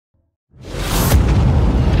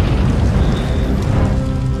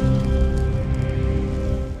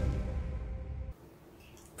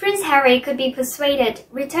Harry could be persuaded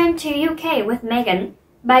return to UK with Meghan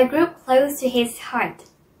by a group close to his heart.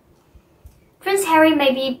 Prince Harry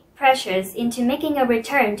may be pressured into making a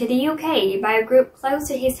return to the UK by a group close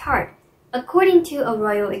to his heart, according to a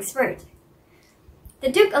royal expert. The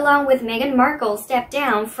Duke, along with Meghan Markle, stepped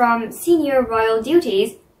down from senior royal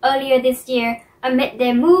duties earlier this year amid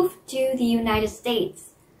their move to the United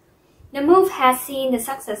States. The move has seen the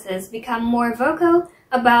successors become more vocal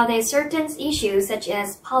about their certain issues such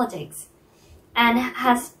as politics, and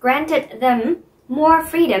has granted them more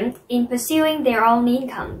freedom in pursuing their own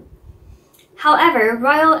income. However,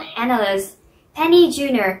 royal analyst Penny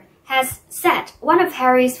Junor has said one of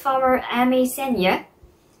Harry's former army senior,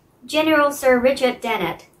 General Sir Richard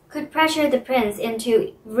Dennett, could pressure the prince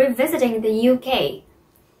into revisiting the UK.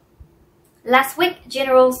 Last week,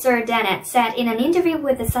 General Sir Dennett said in an interview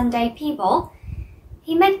with the Sunday People,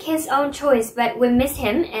 "He made his own choice, but we miss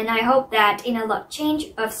him, and I hope that in a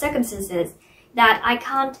change of circumstances that I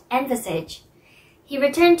can't envisage, he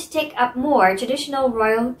returned to take up more traditional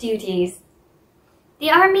royal duties." The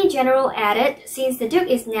Army General added, since the Duke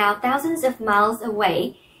is now thousands of miles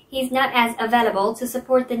away, he's not as available to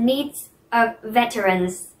support the needs of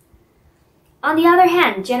veterans. On the other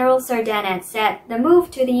hand, General Sir Dennett said the move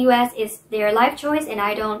to the US is their life choice and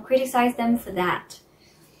I don't criticize them for that.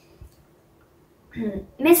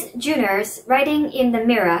 Miss Junor's writing in the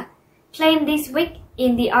Mirror claimed this week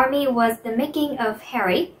in the Army was the making of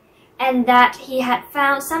Harry, and that he had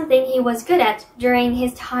found something he was good at during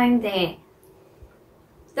his time there.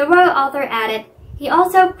 The royal author added, he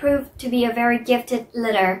also proved to be a very gifted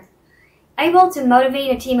leader, able to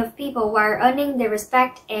motivate a team of people while earning their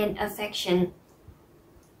respect and affection.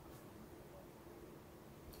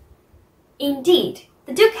 Indeed,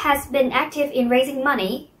 the Duke has been active in raising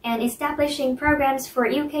money and establishing programs for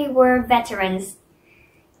UK war veterans.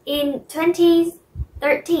 In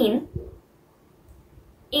 2013,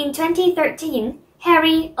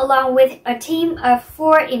 Harry, along with a team of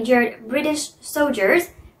 4 injured British soldiers,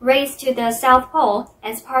 raced to the South Pole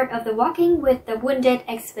as part of the Walking with the Wounded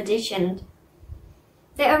expedition.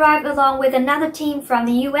 They arrived along with another team from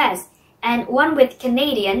the US and one with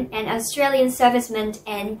Canadian and Australian servicemen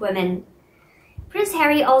and women. Prince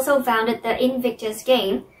Harry also founded the Invictus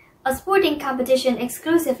Game, a sporting competition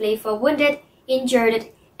exclusively for wounded,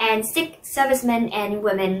 injured, and sick servicemen and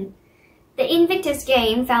women. The Invictus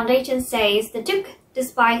Game Foundation says the Duke,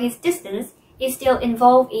 despite his distance, is still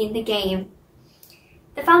involved in the game.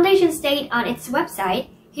 The foundation stated on its website,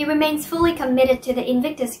 he remains fully committed to the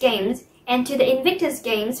Invictus Games and to the Invictus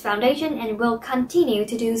Games Foundation and will continue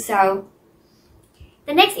to do so.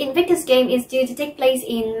 The next Invictus Game is due to take place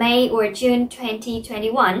in May or June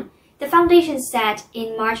 2021, the foundation said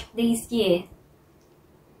in March this year.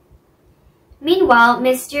 Meanwhile,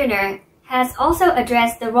 Ms. Junor has also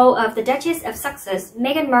addressed the role of the Duchess of Sussex,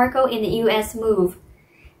 Meghan Markle, in the US move.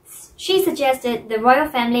 She suggested the royal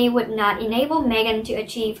family would not enable Meghan to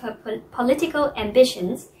achieve her political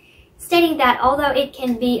ambitions, stating that although it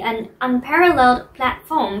can be an unparalleled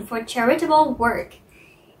platform for charitable work,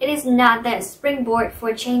 it is not the springboard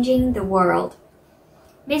for changing the world.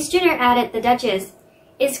 Ms. Junor added the Duchess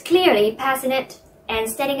is clearly passionate and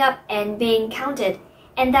standing up and being counted,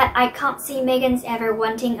 and that I can't see Meghan's ever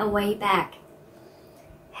wanting a way back.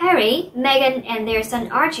 Harry, Meghan, and their son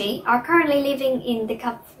Archie are currently living in the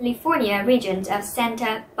California region of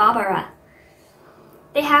Santa Barbara.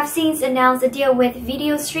 They have since announced a deal with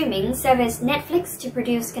video streaming service Netflix to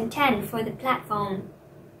produce content for the platform.